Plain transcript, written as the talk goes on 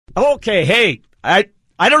Okay, hey, I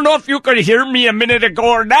don't know if you could hear me a minute ago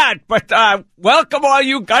or not, but welcome all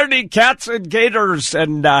you gardening cats and gators,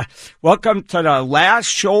 and welcome to the last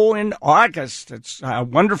show in August. It's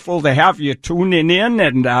wonderful to have you tuning in,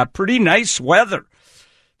 and pretty nice weather.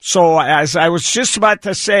 So as I was just about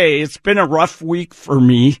to say, it's been a rough week for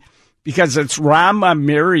me because it's Rama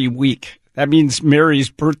Mary week. That means Mary's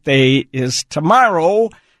birthday is tomorrow,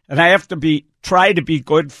 and I have to try to be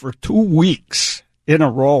good for 2 weeks in a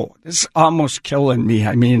row. This is almost killing me.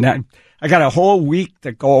 I mean, I got a whole week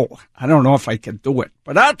to go. I don't know if I can do it,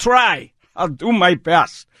 but I'll try. I'll do my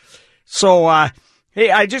best. So,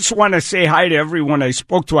 hey, I just want to say hi to everyone I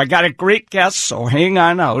spoke to. I got a great guest, so hang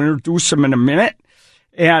on. I'll introduce him in a minute.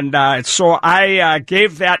 And so I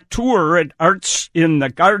gave that tour at Arts in the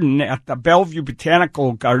Garden at the Bellevue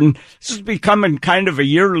Botanical Garden. This is becoming kind of a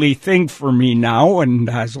yearly thing for me now, and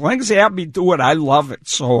as long as they have me do it, I love it.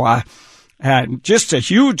 So and just a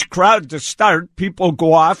huge crowd to start. People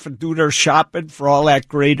go off and do their shopping for all that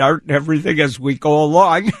great art and everything as we go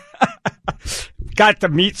along. Got to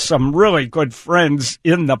meet some really good friends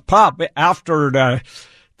in the pub after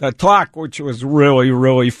the talk, which was really,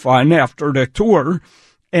 really fun after the tour.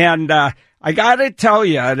 And I got to tell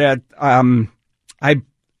you that I'm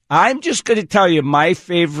just going to tell you my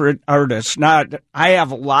favorite artists. I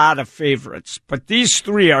have a lot of favorites, but these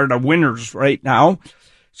three are the winners right now.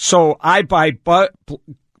 So I buy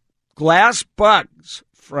glass bugs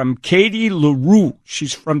from Katie LaRue.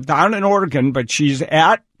 She's from down in Oregon, but she's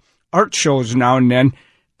at art shows now and then.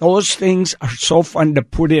 Those things are so fun to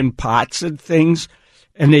put in pots and things,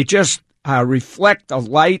 and they just reflect the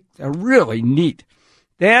light. They're really neat.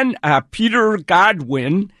 Then Peter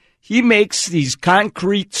Godwin, he makes these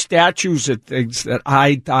concrete statues of things that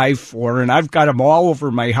I die for, and I've got them all over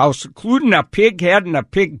my house, including a pig head and a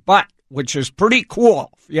pig butt, which is pretty cool,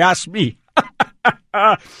 if you ask me.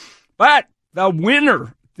 But the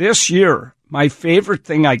winner this year, my favorite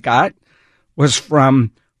thing I got, was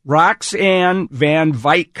from Roxanne Van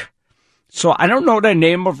Wyk. So I don't know the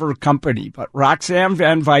name of her company, but Roxanne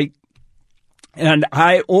Van Wyk. And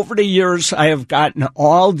over the years, I have gotten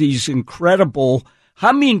all these incredible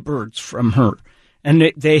hummingbirds from her.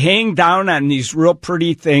 And they hang down on these real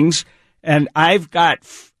pretty things. And I've got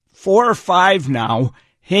 4 or 5 now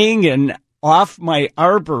hanging off my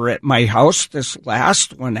arbor at my house. This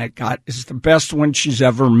last one I got is the best one she's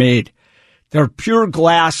ever made. They're pure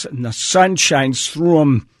glass, and the sun shines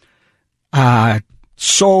through them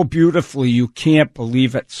so beautifully you can't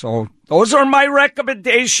believe it. So those are my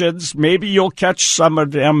recommendations. Maybe you'll catch some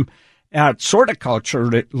of them at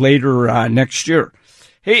Sorticulture later next year.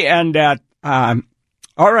 Hey, and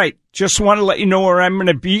all right, just want to let you know where I'm going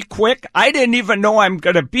to be quick. I didn't even know I'm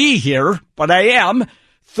going to be here, but I am.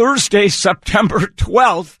 Thursday, September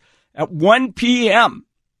 12th at 1 p.m.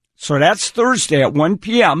 So that's Thursday at 1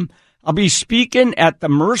 p.m. I'll be speaking at the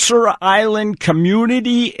Mercer Island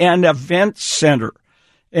Community and Events Center.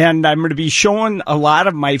 And I'm going to be showing a lot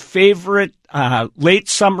of my favorite late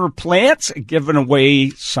summer plants, giving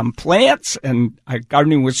away some plants, and a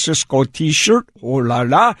Gardening with Ciscoe t-shirt, oh la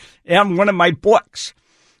la, and one of my books.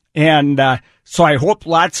 And so I hope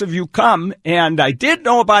lots of you come. And I did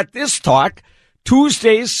know about this talk.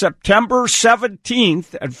 Tuesday, September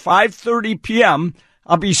 17th at 5:30 p.m.,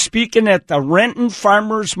 I'll be speaking at the Renton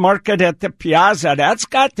Farmers Market at the Piazza. That's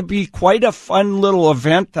got to be quite a fun little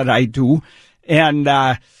event that I do. And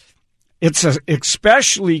it's an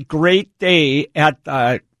especially great day at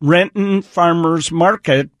the Renton Farmers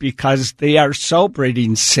Market because they are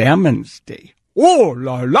celebrating Salmon's Day. Oh,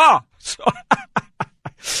 la la!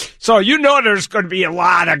 So you know there's going to be a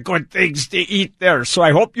lot of good things to eat there. So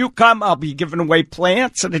I hope you come. I'll be giving away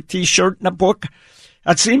plants and a T-shirt and a book.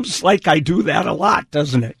 That seems like I do that a lot,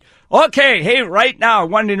 doesn't it? Okay, hey, right now I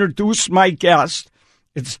want to introduce my guest.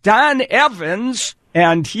 It's Don Evans,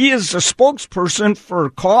 and he is a spokesperson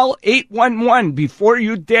for Call 811 Before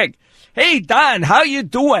You Dig. Hey, Don, how you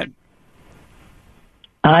doing?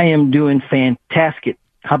 I am doing fantastic.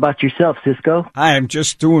 How about yourself, Ciscoe? I am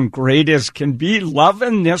just doing great as can be.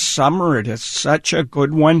 Loving this summer. It is such a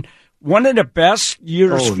good one. One of the best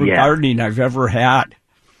years for gardening I've ever had.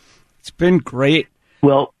 It's been great.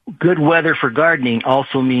 Well, good weather for gardening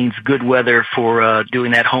also means good weather for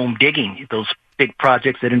doing that home digging, those big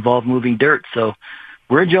projects that involve moving dirt. So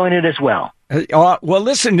we're enjoying it as well. Well,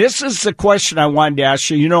 listen, this is the question I wanted to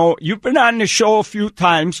ask you. You know, you've been on the show a few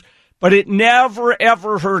times, but it never,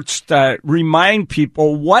 ever hurts to remind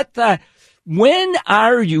people when do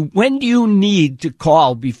you need to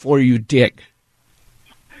call before you dig?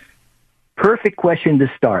 Perfect question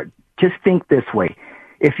to start. Just think this way.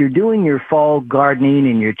 If you're doing your fall gardening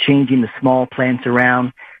and you're changing the small plants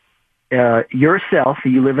around, yourself,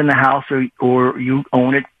 you live in the house or you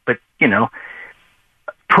own it, but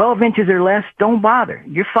 12 inches or less, don't bother.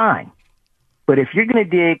 You're fine. But if you're going to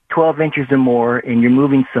dig 12 inches or more and you're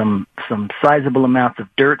moving some sizable amounts of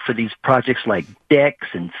dirt for these projects like decks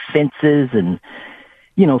and fences and,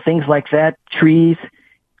 things like that, trees,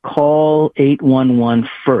 call 811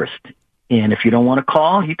 first. And if you don't want to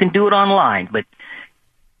call, you can do it online. But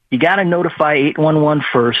you got to notify 811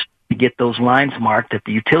 first to get those lines marked at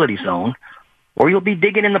the utility zone, or you'll be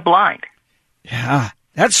digging in the blind. Yeah,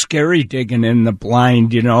 that's scary, digging in the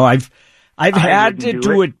blind. I've had to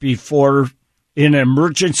do it before in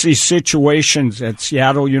emergency situations at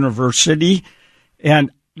Seattle University, and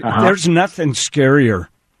there's nothing scarier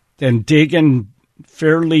than digging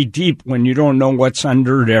fairly deep when you don't know what's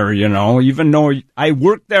under there, even though I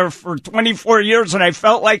worked there for 24 years and I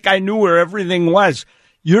felt like I knew where everything was.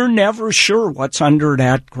 You're never sure what's under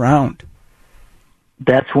that ground.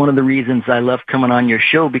 That's one of the reasons I love coming on your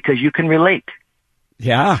show, because you can relate.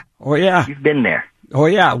 Yeah. Oh, yeah. You've been there. Oh,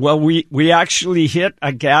 yeah. Well, we actually hit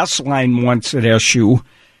a gas line once at SU,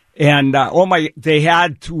 and they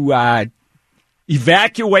had to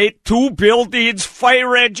evacuate 2 buildings,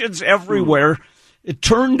 fire engines everywhere. It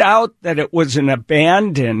turned out that it was an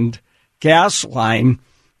abandoned gas line,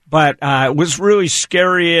 but it was really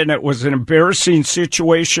scary, and it was an embarrassing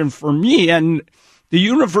situation for me. And the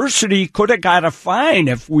university could have got a fine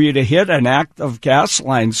if we had hit an active gas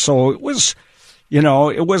line. So it was,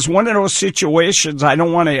 it was one of those situations I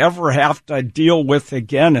don't want to ever have to deal with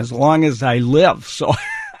again as long as I live. So,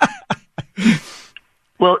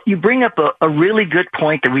 well, you bring up a really good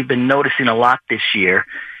point that we've been noticing a lot this year.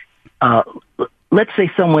 Let's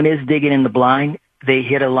say someone is digging in the blind, they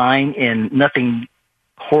hit a line and nothing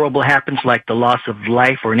horrible happens, like the loss of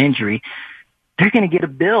life or an injury. They're going to get a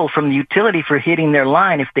bill from the utility for hitting their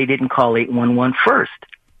line if they didn't call 811 first.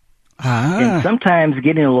 And sometimes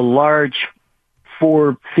getting a large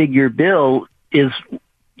 4-figure bill is,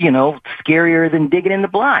 scarier than digging in the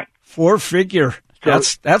blind. 4-figure. So,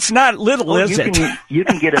 that's not little, is it? You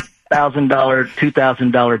can get $1,000,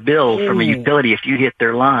 $2,000 bill from a utility if you hit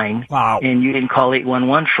their line. Wow. And you didn't call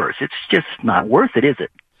 811 first. It's just not worth it, is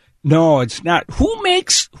it? No, it's not. Who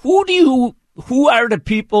are the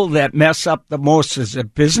people that mess up the most? Is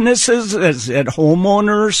it businesses? Is it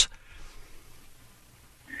homeowners?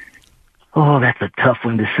 Oh, that's a tough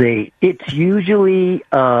one to say. It's usually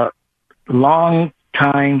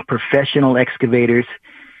long-time professional excavators,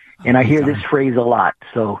 and I hear this phrase a lot.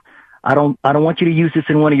 So I don't want you to use this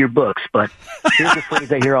in one of your books, but here's a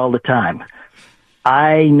phrase I hear all the time.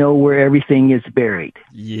 I know where everything is buried.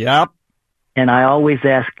 Yep. And I always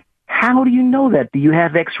ask, how do you know that? Do you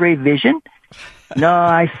have X-ray vision? No,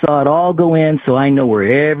 I saw it all go in, so I know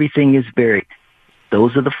where everything is buried.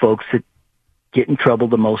 Those are the folks that get in trouble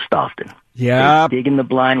the most often. Yeah. They dig in the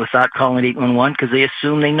blind without calling 811 because they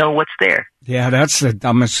assume they know what's there. Yeah, that's the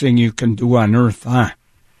dumbest thing you can do on earth, huh?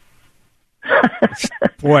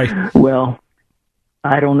 Boy. Well,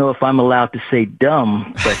 I don't know if I'm allowed to say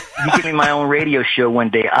dumb, but you give me my own radio show one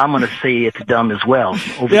day, I'm going to say it's dumb as well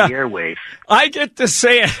over the airwaves. I get to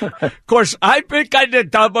say it. Of course, I've been kind of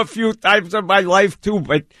dumb a few times in my life too,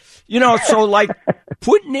 but so like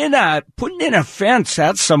putting in a fence,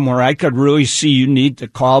 that's somewhere I could really see you need to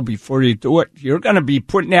call before you do it. You're going to be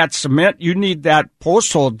putting that cement. You need that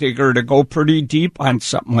post hole digger to go pretty deep on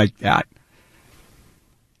something like that.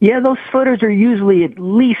 Yeah, those footers are usually at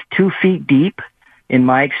least 2 feet deep, in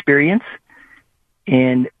my experience.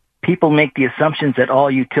 And people make the assumptions that all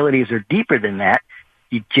utilities are deeper than that.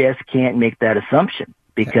 You just can't make that assumption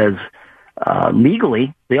because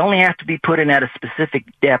legally, they only have to be put in at a specific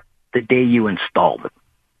depth the day you install them.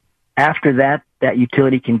 After that, that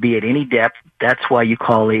utility can be at any depth. That's why you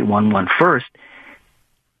call 811 first.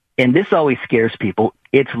 And this always scares people.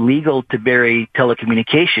 It's legal to bury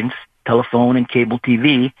telecommunications, telephone and cable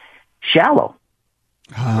TV, shallow.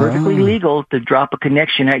 Perfectly legal to drop a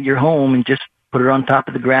connection at your home and just put it on top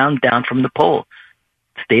of the ground down from the pole.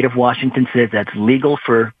 State of Washington says that's legal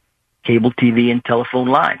for cable TV and telephone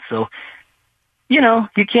lines. So,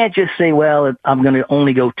 you can't just say, well, I'm going to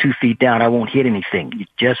only go 2 feet down. I won't hit anything. You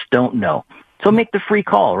just don't know. So make the free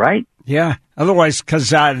call, right? Yeah. Otherwise, because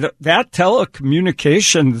that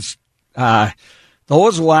telecommunications,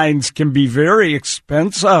 those lines can be very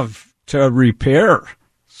expensive to repair.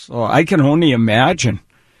 So I can only imagine.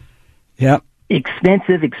 Yep.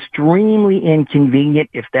 Expensive, extremely inconvenient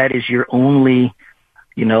if that is your only,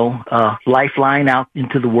 lifeline out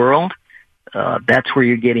into the world. That's where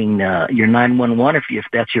you're getting your 911 if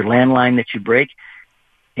that's your landline that you break.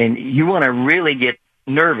 And you want to really get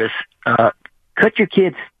nervous, cut your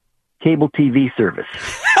kids' cable TV service.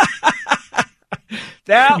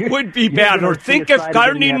 That would be bad. Or think if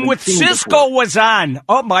Gardening with Ciscoe was on.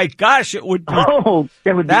 Oh, my gosh, it would be. Oh,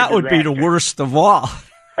 that would be the worst of all.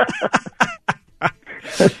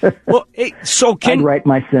 Well, hey, so I'd write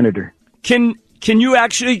my senator. Can you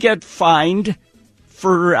actually get fined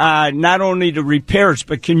for not only the repairs,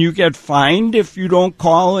 but can you get fined if you don't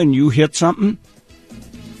call and you hit something?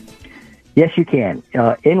 Yes, you can.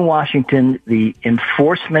 In Washington, the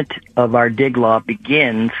enforcement of our dig law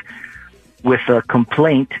begins with a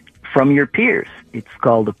complaint from your peers. It's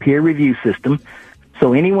called a peer review system.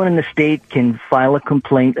 So anyone in the state can file a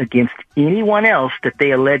complaint against anyone else that they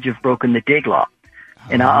allege have broken the dig law.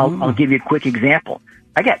 And I'll give you a quick example.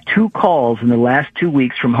 I got 2 calls in the last 2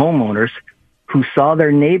 weeks from homeowners who saw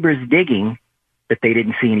their neighbors digging, but they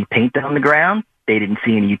didn't see any paint on the ground. They didn't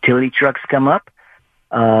see any utility trucks come up.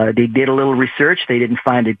 They did a little research. They didn't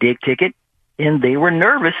find a dig ticket, and they were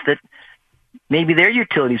nervous that maybe their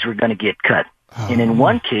utilities were going to get cut. And in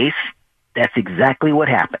one case, that's exactly what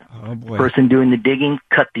happened. The person doing the digging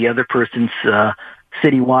cut the other person's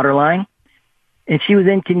city water line, and she was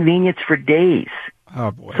inconvenienced for days.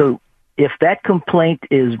 Oh, boy. So if that complaint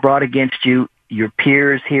is brought against you, your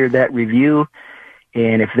peers hear that review,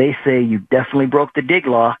 and if they say you definitely broke the dig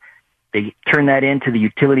law, they turn that into the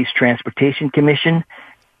Utilities Transportation Commission,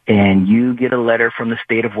 and you get a letter from the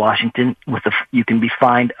state of Washington you can be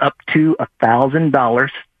fined up to $1,000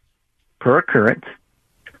 per occurrence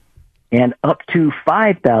and up to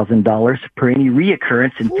 $5,000 per any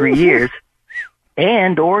reoccurrence in 3 years,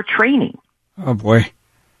 and or training. Oh, boy.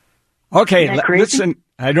 Okay, listen,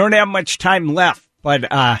 I don't have much time left, but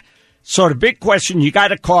so the big question, you got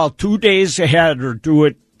to call 2 days ahead or do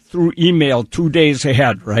it through email 2 days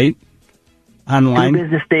ahead, right? Online? 2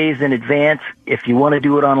 business days in advance. If you want to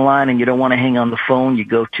do it online and you don't want to hang on the phone, you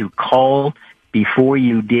go to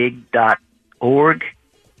callbeforeyoudig.org.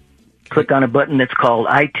 Click on a button that's called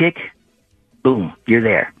iTick. Boom, you're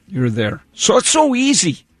there. You're there. So it's so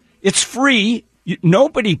easy. It's free.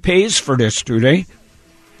 Nobody pays for this, do they?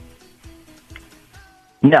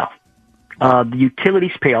 No. The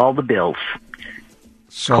utilities pay all the bills.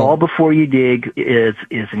 So, Call before you dig is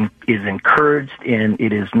encouraged, and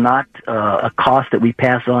it is not a cost that we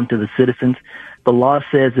pass on to the citizens. The law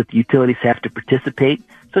says that the utilities have to participate,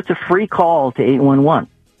 so it's a free call to 811.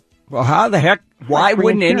 Well, how the heck? Why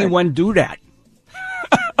wouldn't anyone do that?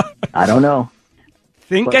 I don't know.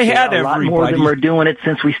 Think ahead, everybody. A lot more of them are doing it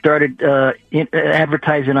since we started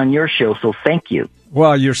advertising on your show, so thank you.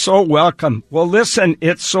 Well, you're so welcome. Well, listen,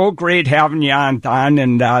 it's so great having you on, Don.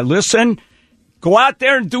 And listen, go out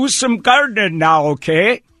there and do some gardening now,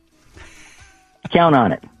 okay? Count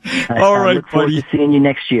on it. All right, I look forward to seeing you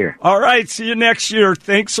next year. All right, see you next year.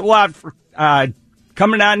 Thanks a lot for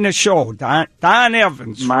coming on the show, Don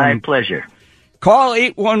Evans. My pleasure. Call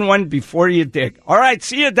 811 before you dig. All right,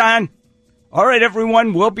 see you, Don. All right,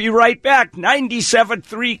 everyone, we'll be right back.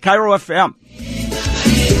 97.3 Cairo FM.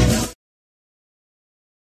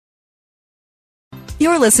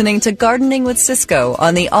 You're listening to Gardening with Ciscoe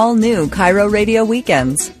on the all-new Cairo Radio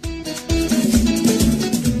Weekends.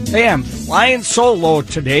 Hey, I'm flying solo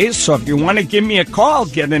today, so if you want to give me a call,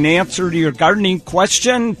 get an answer to your gardening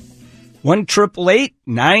question,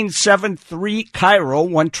 1-888-973-Cairo,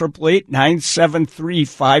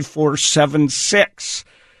 1-888-973-5476.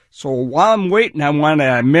 So while I'm waiting, I want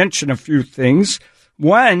to mention a few things.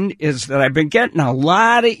 One is that I've been getting a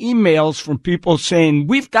lot of emails from people saying,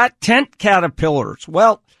 we've got tent caterpillars.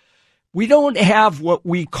 Well, we don't have what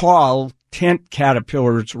we call tent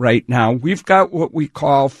caterpillars right now. We've got what we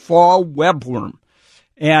call fall webworm.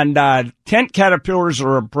 And tent caterpillars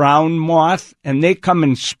are a brown moth, and they come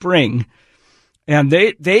in spring. And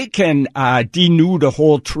they can denude a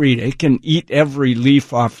whole tree. They can eat every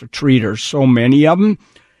leaf off a tree. There's so many of them.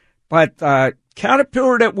 But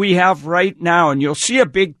caterpillar that we have right now, and you'll see a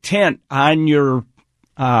big tent on your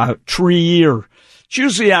tree, or it's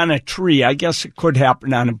usually on a tree. I guess it could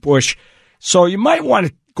happen on a bush. So you might want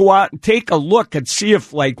to go out and take a look and see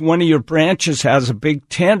if, like, one of your branches has a big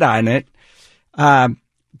tent on it.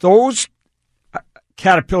 Those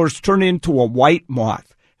caterpillars turn into a white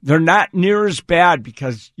moth. They're not near as bad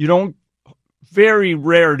because very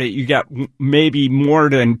rare that you get maybe more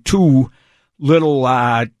than 2 little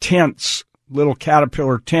tents, little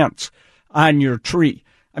caterpillar tents on your tree.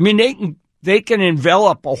 I mean, they can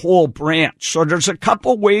envelop a whole branch. So there's a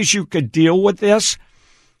couple ways you could deal with this.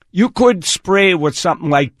 You could spray with something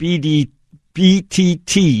like BTT,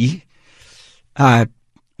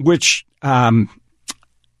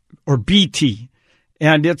 or BT,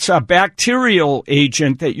 and it's a bacterial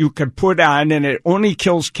agent that you could put on, and it only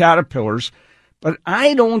kills caterpillars. But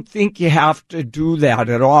I don't think you have to do that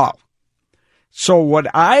at all. So what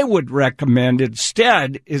I would recommend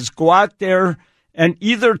instead is go out there and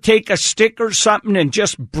either take a stick or something and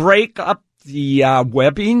just break up the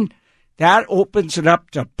webbing. That opens it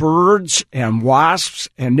up to birds and wasps,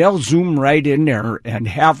 and they'll zoom right in there and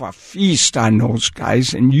have a feast on those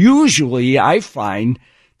guys. And usually I find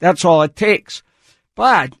that's all it takes.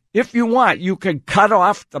 But if you want, you can cut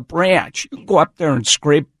off the branch. You can go up there and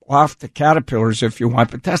scrape off the caterpillars if you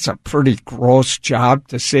want, but that's a pretty gross job,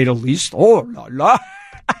 to say the least. Oh, la la.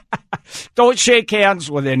 Don't shake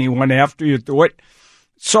hands with anyone after you do it.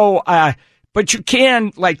 So, but you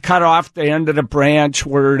can, like, cut off the end of the branch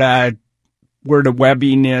where the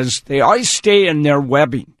webbing is. They always stay in their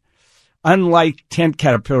webbing, unlike tent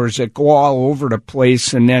caterpillars that go all over the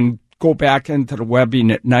place and then go back into the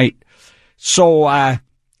webbing at night. So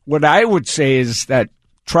what I would say is that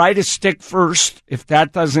try to stick first. If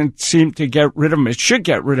that doesn't seem to get rid of them, it should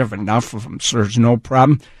get rid of enough of them, so there's no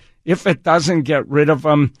problem. If it doesn't get rid of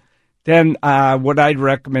them, then what I'd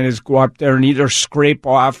recommend is go up there and either scrape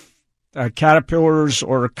off caterpillars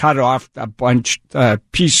or cut off the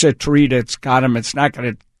piece of tree that's got them. It's not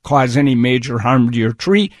going to cause any major harm to your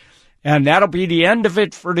tree. And that'll be the end of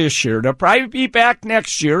it for this year. They'll probably be back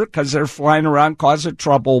next year because they're flying around causing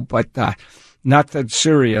trouble, but nothing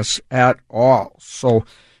serious at all. So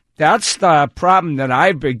that's the problem that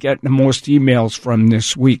I've been getting the most emails from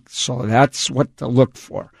this week. So that's what to look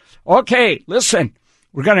for. Okay, listen,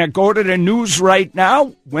 we're going to go to the news right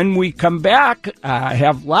now. When we come back, I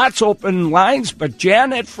have lots open lines, but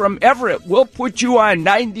Janet from Everett will put you on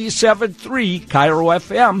 97.3 Cairo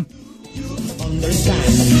FM.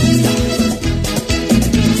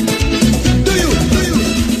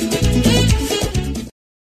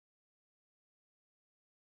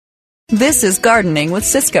 This is Gardening with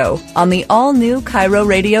Ciscoe on the all-new Cairo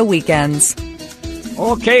Radio Weekends.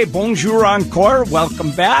 Okay, bonjour encore.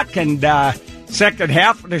 Welcome back. And second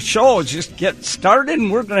half of the show is just getting started,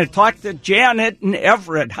 and we're going to talk to Janet in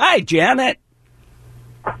Everett. Hi, Janet.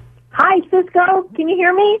 Hi, Ciscoe. Can you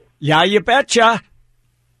hear me? Yeah, you betcha.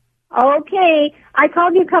 Okay. I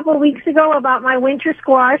called you a couple of weeks ago about my winter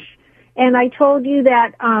squash, and I told you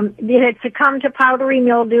that it had succumbed to powdery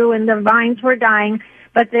mildew and the vines were dying,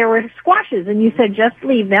 but there were squashes, and you said just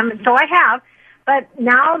leave them, and so I have. But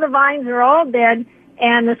now the vines are all dead,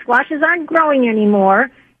 and the squashes aren't growing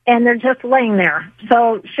anymore, and they're just laying there.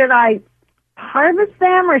 So should I harvest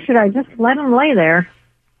them, or should I just let them lay there?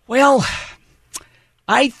 Well,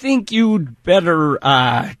 I think you'd better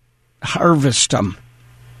harvest them.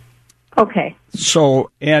 Okay.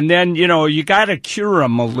 So, and then, you got to cure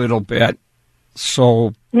them a little bit.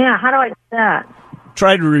 So. Yeah, how do I do that?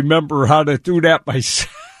 Try to remember how to do that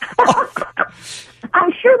myself.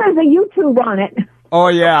 I'm sure there's a YouTube on it. Oh,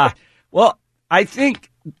 yeah. Well, I think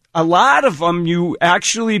a lot of them you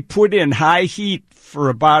actually put in high heat for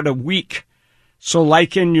about a week. So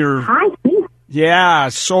like in your... High heat? Yeah,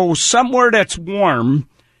 so somewhere that's warm,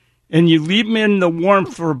 and you leave them in the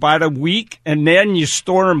warmth for about a week, and then you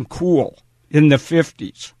store them cool in the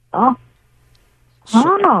 50s. Oh.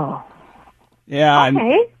 So, yeah.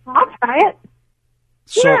 Okay, I'll try it.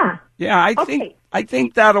 So, yeah, I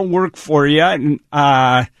think that'll work for you. And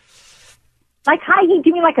like high heat? Do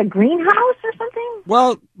you mean like a greenhouse or something?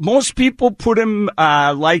 Well, most people put them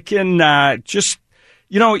like in just,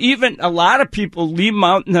 even a lot of people leave them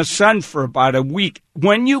out in the sun for about a week.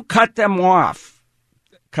 When you cut them off,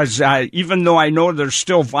 because even though I know there's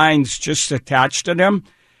still vines just attached to them,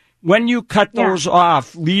 when you cut those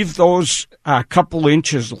off, leave those a couple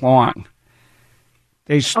inches long.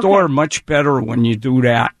 They store much better when you do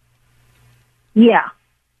that. Yeah.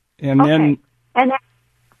 And then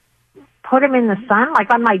put them in the sun,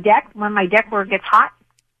 like on my deck, where it gets hot?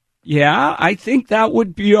 Yeah, I think that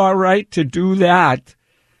would be all right to do that.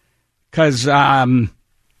 Because I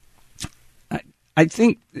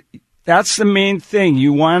think that's the main thing.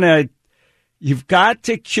 You've got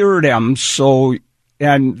to cure them. So,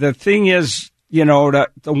 and the thing is, the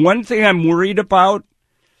one thing I'm worried about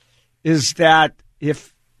is that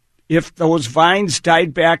if those vines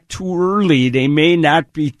died back too early, they may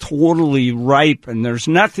not be totally ripe, and there's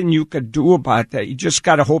nothing you could do about that. You just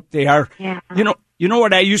got to hope they are. Yeah. You know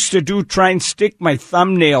what I used to do? Try and stick my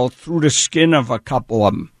thumbnail through the skin of a couple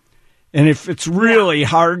of them. And if it's really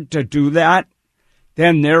hard to do that,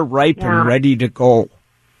 then they're ripe and ready to go.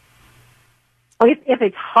 If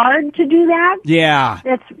it's hard to do that? Yeah.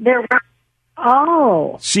 They're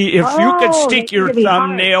oh. See, if you could stick your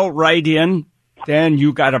thumbnail right in, then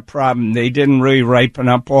you got a problem. They didn't really ripen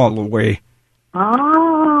up all the way.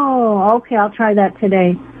 Oh, okay. I'll try that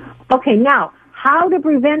today. Okay, now, how to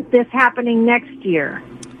prevent this happening next year?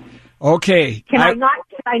 Okay. Can I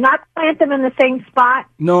not plant them in the same spot?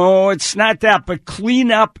 No, it's not that, but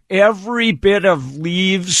clean up every bit of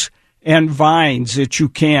leaves and vines that you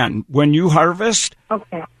can. When you harvest,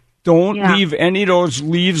 Okay. don't leave any of those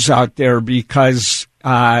leaves out there, because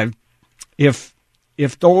if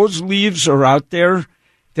those leaves are out there,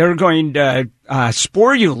 they're going to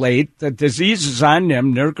sporulate. The disease is on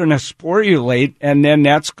them. They're going to sporulate, and then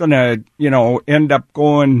that's going to, end up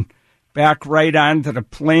going back right onto the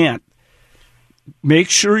plant. Make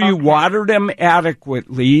sure you water them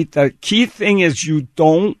adequately. The key thing is you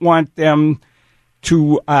don't want them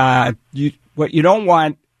to, what you don't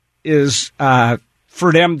want is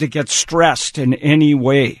for them to get stressed in any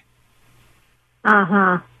way.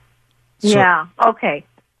 Uh-huh. Yeah. Okay.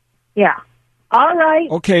 Yeah. All right.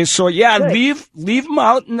 Okay, so Good. leave them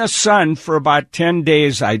out in the sun for about 10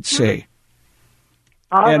 days, I'd say.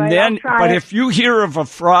 All and right, then, I'll try but it. if you hear of a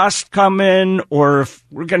frost coming, or if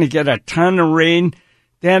we're going to get a ton of rain,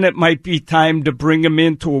 then it might be time to bring them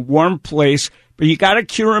into a warm place. But you got to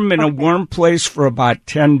cure them in a warm place for about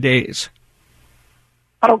 10 days.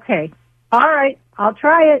 Okay. All right. I'll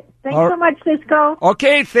try it. Thanks so much, Ciscoe.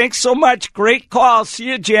 Okay, thanks so much. Great call. See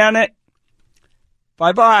you, Janet.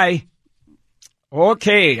 Bye-bye.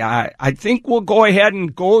 Okay, I think we'll go ahead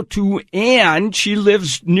and go to Ann. She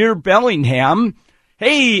lives near Bellingham.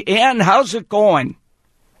 Hey, Ann, how's it going?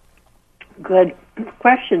 Good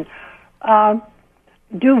question.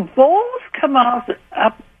 Do voles come out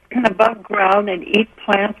up and above ground and eat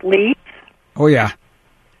plant leaves? Oh, yeah.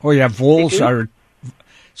 Voles are...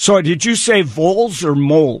 So did you say voles or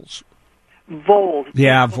moles? Voles.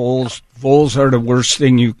 Yeah, voles. Voles are the worst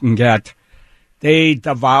thing you can get. They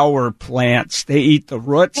devour plants. They eat the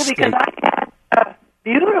roots. Yeah, because I had a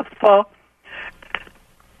beautiful...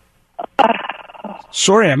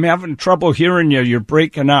 Sorry, I'm having trouble hearing you. You're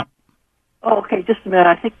breaking up. Oh, okay, just a minute.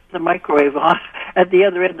 I think the microwave on at the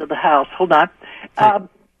other end of the house. Hold on.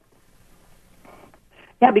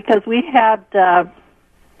 Yeah, because we had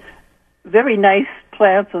very nice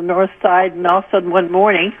plants on the north side, and all of a sudden one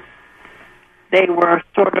morning they were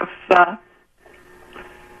sort of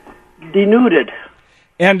denuded.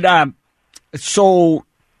 And so...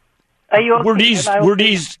 Are you okay? Were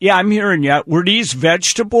these? Yeah, I'm hearing you. Were these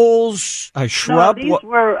vegetables? A shrub? No, these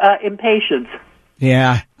were impatiens.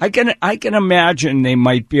 Yeah, I can imagine they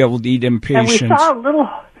might be able to eat impatiens. And we saw little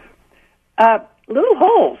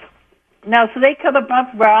holes. Now, so they come above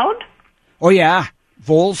ground? Oh yeah,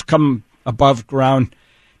 voles come above ground.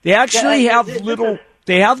 They actually have little.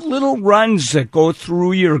 They have little runs that go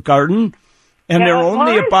through your garden, and they're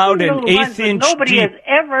only about an eighth inch nobody deep. has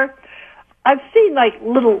ever. I've seen like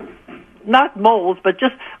little, not moles, but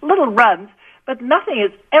just little runs. But nothing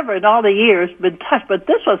has ever in all the years been touched. But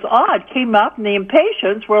this was odd. Came up, and the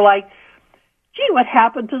impatiens were like, "Gee, what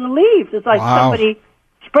happened to the leaves?" It's like somebody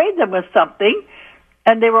sprayed them with something,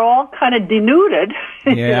 and they were all kind of denuded.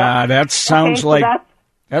 Yeah, that sounds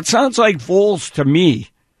that sounds like voles to me.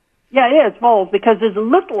 Yeah, it is voles because there's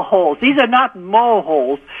little holes. These are not mole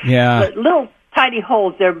holes. Yeah, but little tiny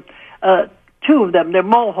holes. They're two of them. They're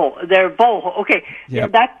mole holes. They're vole holes. Okay,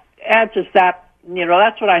 yep. That answers that.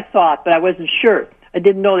 That's what I thought, but I wasn't sure. I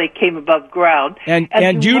didn't know they came above ground.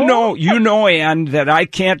 And you know, Ann, that I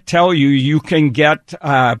can't tell you. You can get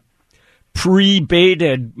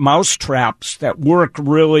pre-baited mouse traps that work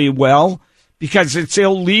really well because it's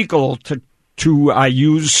illegal to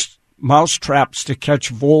use mouse traps to catch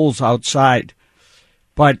voles outside.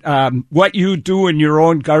 But what you do in your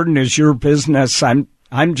own garden is your business. I'm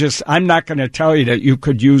not going to tell you that you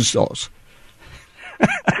could use those.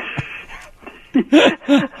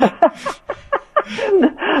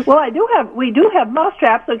 Well, we do have mouse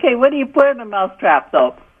traps. Okay, what do you put in a mouse trap,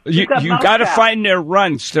 though? You got to find their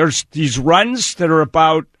runs. There's these runs that are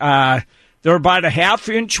about they're about a half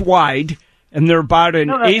inch wide, and they're about an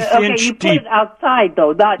eighth inch deep. Okay, you put it outside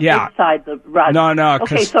though, not inside the run. No.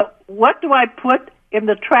 Okay, so what do I put in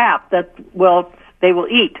the trap that they will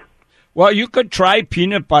eat? Well, you could try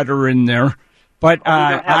peanut butter in there, but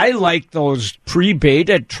I like those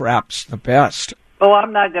pre-baited traps the best. Oh,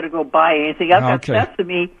 I'm not going to go buy anything. I've got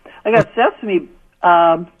sesame. I got sesame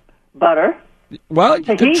butter. Well,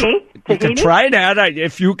 tahini. You could try that.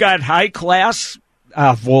 If you got high-class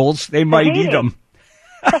voles, they might eat them.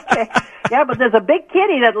 Okay. Yeah, but there's a big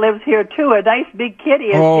kitty that lives here, too, a nice big kitty.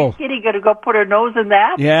 Is the kitty going to go put her nose in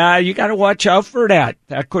that? Yeah, you got to watch out for that.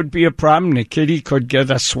 That could be a problem. The kitty could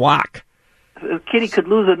get a swack. The kitty could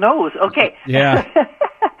lose a nose. Okay. Yeah.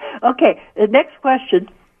 Okay, the next question.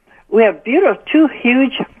 We have two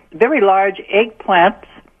huge, very large eggplants,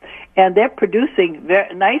 and they're producing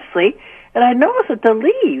very nicely. And I noticed that the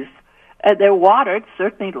leaves, they're watered,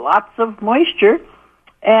 certainly lots of moisture,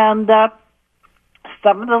 and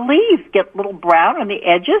some of the leaves get a little brown on the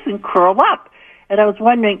edges and curl up. And I was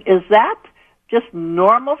wondering, is that just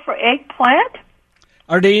normal for eggplant?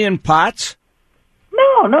 Are they in pots?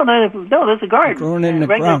 No, there's a garden. Grown in the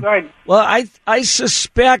ground. ground. Well, I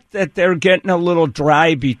suspect that they're getting a little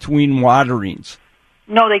dry between waterings.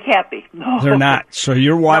 No, they can't be. No. They're not. So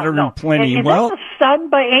you're watering plenty. Is that the sun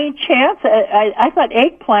by any chance? I thought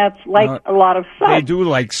eggplants like a lot of sun. They do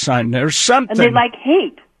like sun. There's something. And they like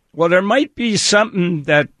heat. Well, there might be something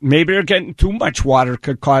that maybe they're getting too much water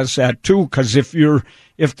could cause that too. Because if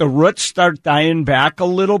the roots start dying back a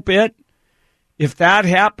little bit, if that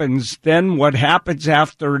happens, then what happens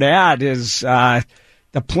after that is the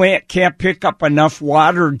plant can't pick up enough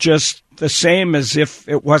water just the same as if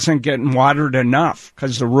it wasn't getting watered enough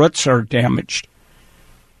because the roots are damaged.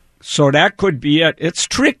 So that could be it. It's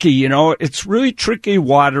tricky, It's really tricky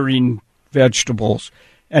watering vegetables.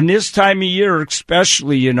 And this time of year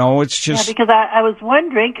especially, it's just... Yeah, because I was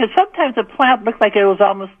wondering, because sometimes a plant looked like it was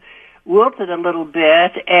almost wilted a little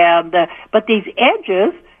bit, and but these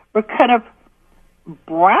edges were kind of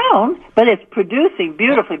brown, but it's producing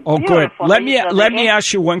beautifully. Oh, good. Let me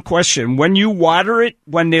ask you one question. When you water it,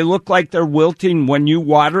 when they look like they're wilting, when you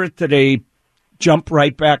water it, do they jump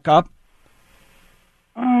right back up?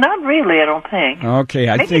 Not really, I don't think. Okay,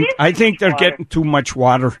 I think they're getting too much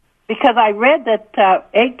water. Because I read that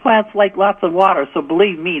eggplants like lots of water, so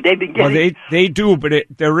believe me, they've been getting... Well, they do, but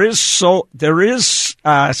there is such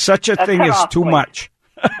a thing as too much.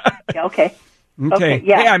 Yeah, okay. Okay.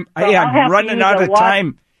 Yeah. Hey, I'm running out of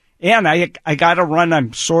time. And I got to run.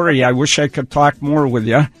 I'm sorry. I wish I could talk more with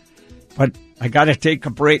you, but I got to take a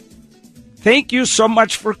break. Thank you so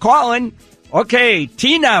much for calling. Okay,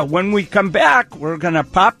 Tina, when we come back, we're going to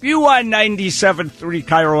pop you on 97.3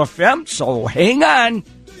 Cairo FM, so hang on.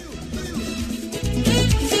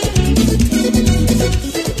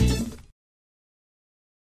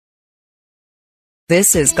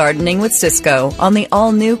 This is Gardening with Ciscoe on the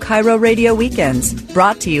all-new Cairo Radio Weekends,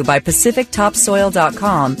 brought to you by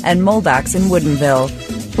PacificTopsoil.com and Molbach's in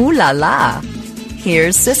Woodinville. Ooh la la!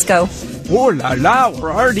 Here's Ciscoe. Ooh la la,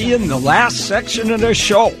 we're already in the last section of the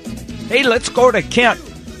show. Hey, let's go to Kent.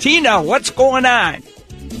 Tina, what's going on?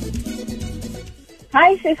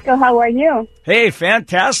 Hi, Ciscoe. How are you? Hey,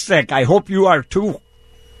 fantastic. I hope you are too.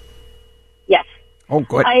 Yes. Oh,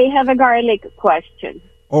 good. I have a garlic question.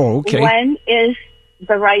 Oh, okay. When is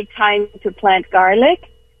the right time to plant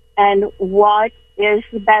garlic, and what is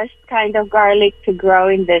the best kind of garlic to grow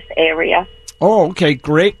in this area? Oh, okay.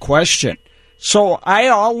 Great question. So I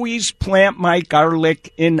always plant my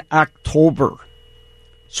garlic in October.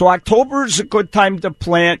 So October is a good time to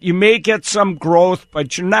plant. You may get some growth,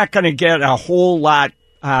 but you're not going to get a whole lot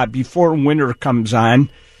before winter comes on.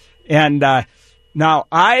 And now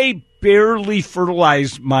I barely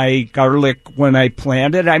fertilize my garlic when I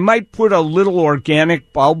plant it. I might put a little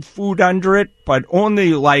organic bulb food under it, but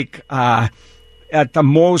only like at the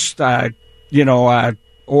most, I'd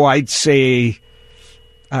say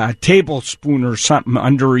a tablespoon or something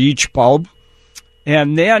under each bulb.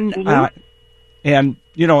 And then, and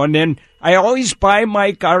then I always buy my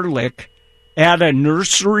garlic at a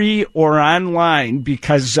nursery or online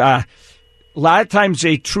because a lot of times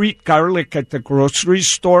they treat garlic at the grocery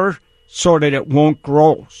store so that it won't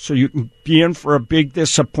grow. So you can be in for a big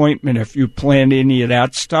disappointment if you plant any of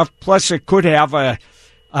that stuff. Plus, it could have a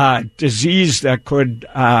disease that could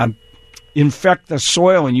infect the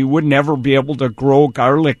soil, and you would never be able to grow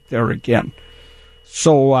garlic there again.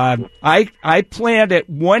 So I plant it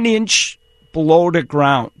 1 inch below the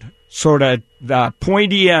ground, so that the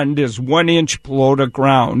pointy end is 1 inch below the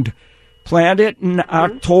ground. Plant it in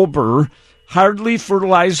October, hardly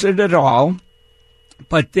fertilize it at all.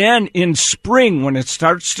 But then in spring, when it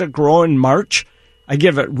starts to grow in March, I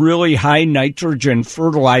give it really high nitrogen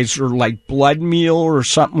fertilizer like blood meal or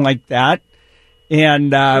something like that.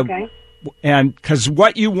 And and because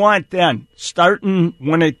what you want then, starting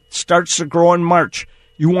when it starts to grow in March,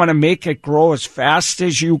 you want to make it grow as fast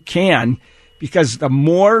as you can, because the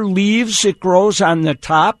more leaves it grows on the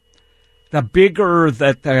top, the bigger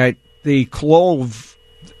that the clove,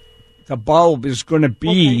 the bulb is going to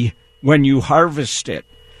be when you harvest it.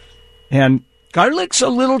 And garlic's a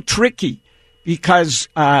little tricky because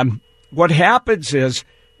what happens is,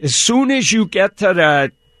 as soon as you get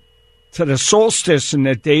to the solstice and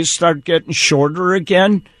the days start getting shorter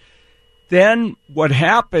again, then what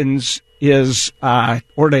happens is,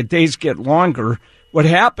 or the days get longer, what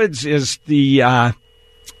happens is the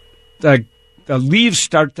leaves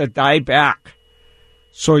start to die back.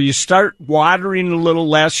 So you start watering a little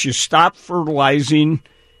less, you stop fertilizing,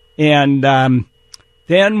 And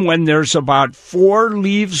then when there's about 4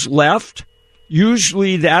 leaves left,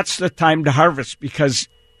 usually that's the time to harvest, because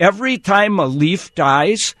every time a leaf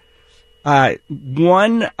dies,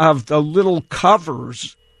 one of the little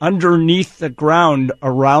covers underneath the ground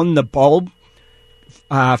around the bulb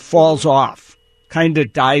falls off, kind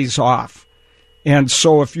of dies off. And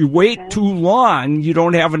so if you wait too long, you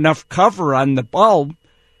don't have enough cover on the bulb,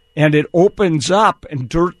 and it opens up and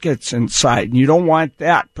dirt gets inside. And you don't want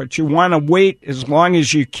that, but you want to wait as long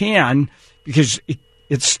as you can, because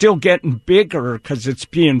it's still getting bigger because it's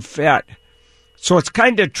being fed. So it's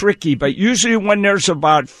kind of tricky, but usually when there's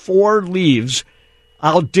about 4 leaves,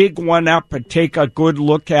 I'll dig one up and take a good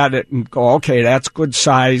look at it and go, okay, that's good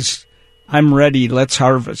size. I'm ready. Let's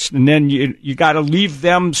harvest. And then you got to leave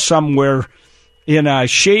them somewhere in a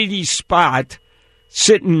shady spot,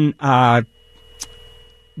 sitting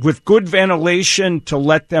with good ventilation to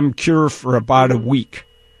let them cure for about a week.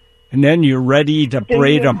 And then you're ready to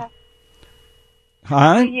braid them.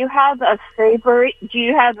 Do you have a favorite? Do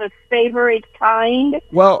you have a favorite kind,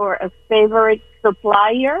 or a favorite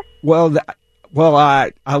supplier? Well,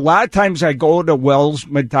 a lot of times I go to Wells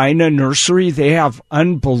Medina Nursery. They have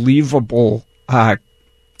unbelievable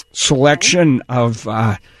selection of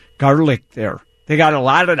garlic there. They got a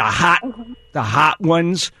lot of the hot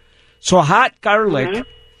ones. So hot garlic.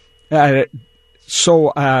 That's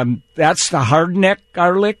the hardneck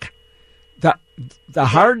garlic. The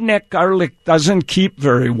hardneck garlic doesn't keep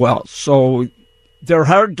very well, so they're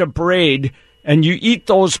hard to braid, and you eat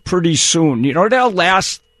those pretty soon. They'll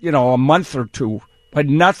last, a month or 2, but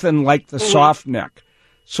nothing like the soft neck.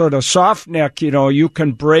 So the soft neck, you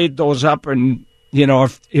can braid those up, and,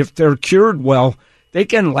 if they're cured well, they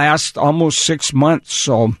can last almost 6 months.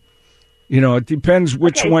 So, it depends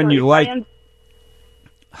which one you like.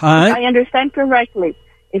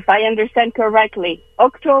 If I understand correctly,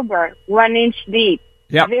 October, 1 inch deep.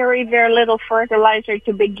 Yep. Very, very little fertilizer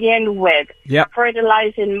to begin with. Yep.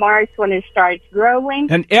 Fertilize in March when it starts growing.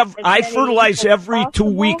 And I fertilize every 2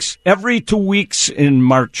 weeks. Every 2 weeks in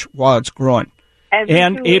March while it's growing.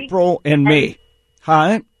 And April and May.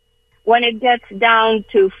 When it gets down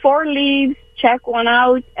to 4 leaves, check one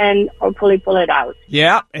out and hopefully pull it out.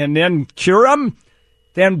 Yeah, and then cure them,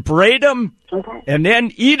 then braid them, and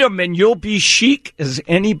then eat them, and you'll be chic as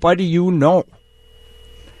anybody you know.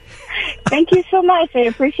 Thank you so much. I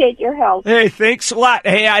appreciate your help. Hey, thanks a lot.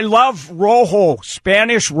 Hey, I love rojo,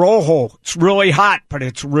 Spanish rojo. It's really hot, but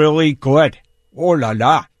it's really good. Oh, la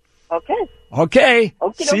la. Okay.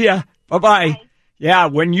 See ya. Bye-bye. Bye. Yeah,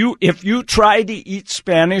 if you try to eat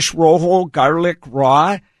Spanish rojo garlic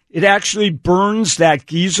raw, it actually burns that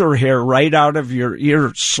geezer hair right out of your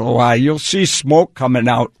ears. So you'll see smoke coming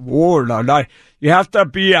out. Oh, la la. You have to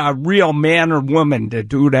be a real man or woman to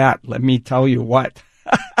do that. Let me tell you what.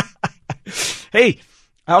 Hey,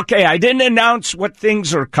 okay, I didn't announce what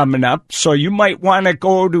things are coming up, so you might want to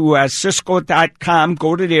go to Ciscoe.com,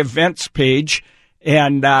 go to the events page,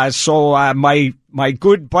 and my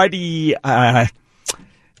good buddy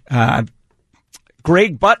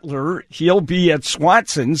Greg Butler, he'll be at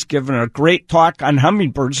Swanson's giving a great talk on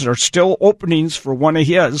hummingbirds. There are still openings for one of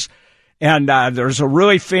his, and there's a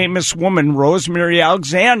really famous woman, Rosemary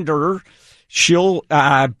Alexander. She'll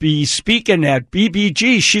be speaking at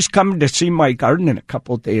BBG. She's coming to see my garden in a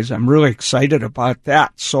couple of days. I'm really excited about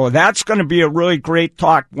that. So that's going to be a really great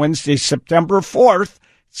talk Wednesday, September 4th,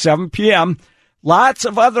 7 p.m. Lots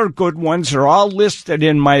of other good ones are all listed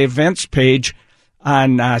in my events page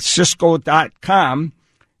on Ciscoe.com.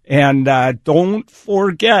 And don't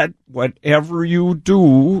forget, whatever you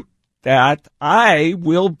do, that I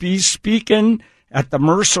will be speaking at the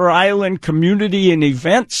Mercer Island Community and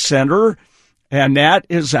Events Center. And that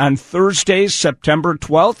is on Thursday, September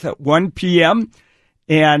 12th at 1 p.m.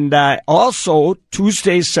 And also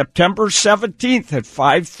Tuesday, September 17th at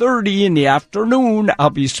 5:30 in the afternoon, I'll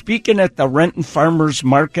be speaking at the Renton Farmers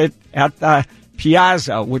Market at the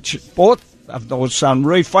Piazza, which both of those sound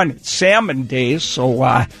really fun. It's Salmon Days,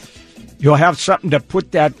 so you'll have something to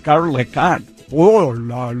put that garlic on. Oh,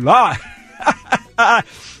 la, la.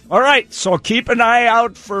 All right, so keep an eye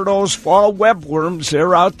out for those fall webworms.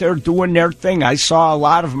 They're out there doing their thing. I saw a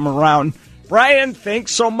lot of them around. Brian,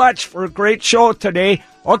 thanks so much for a great show today.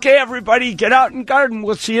 Okay, everybody, get out and garden.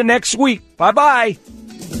 We'll see you next week. Bye-bye.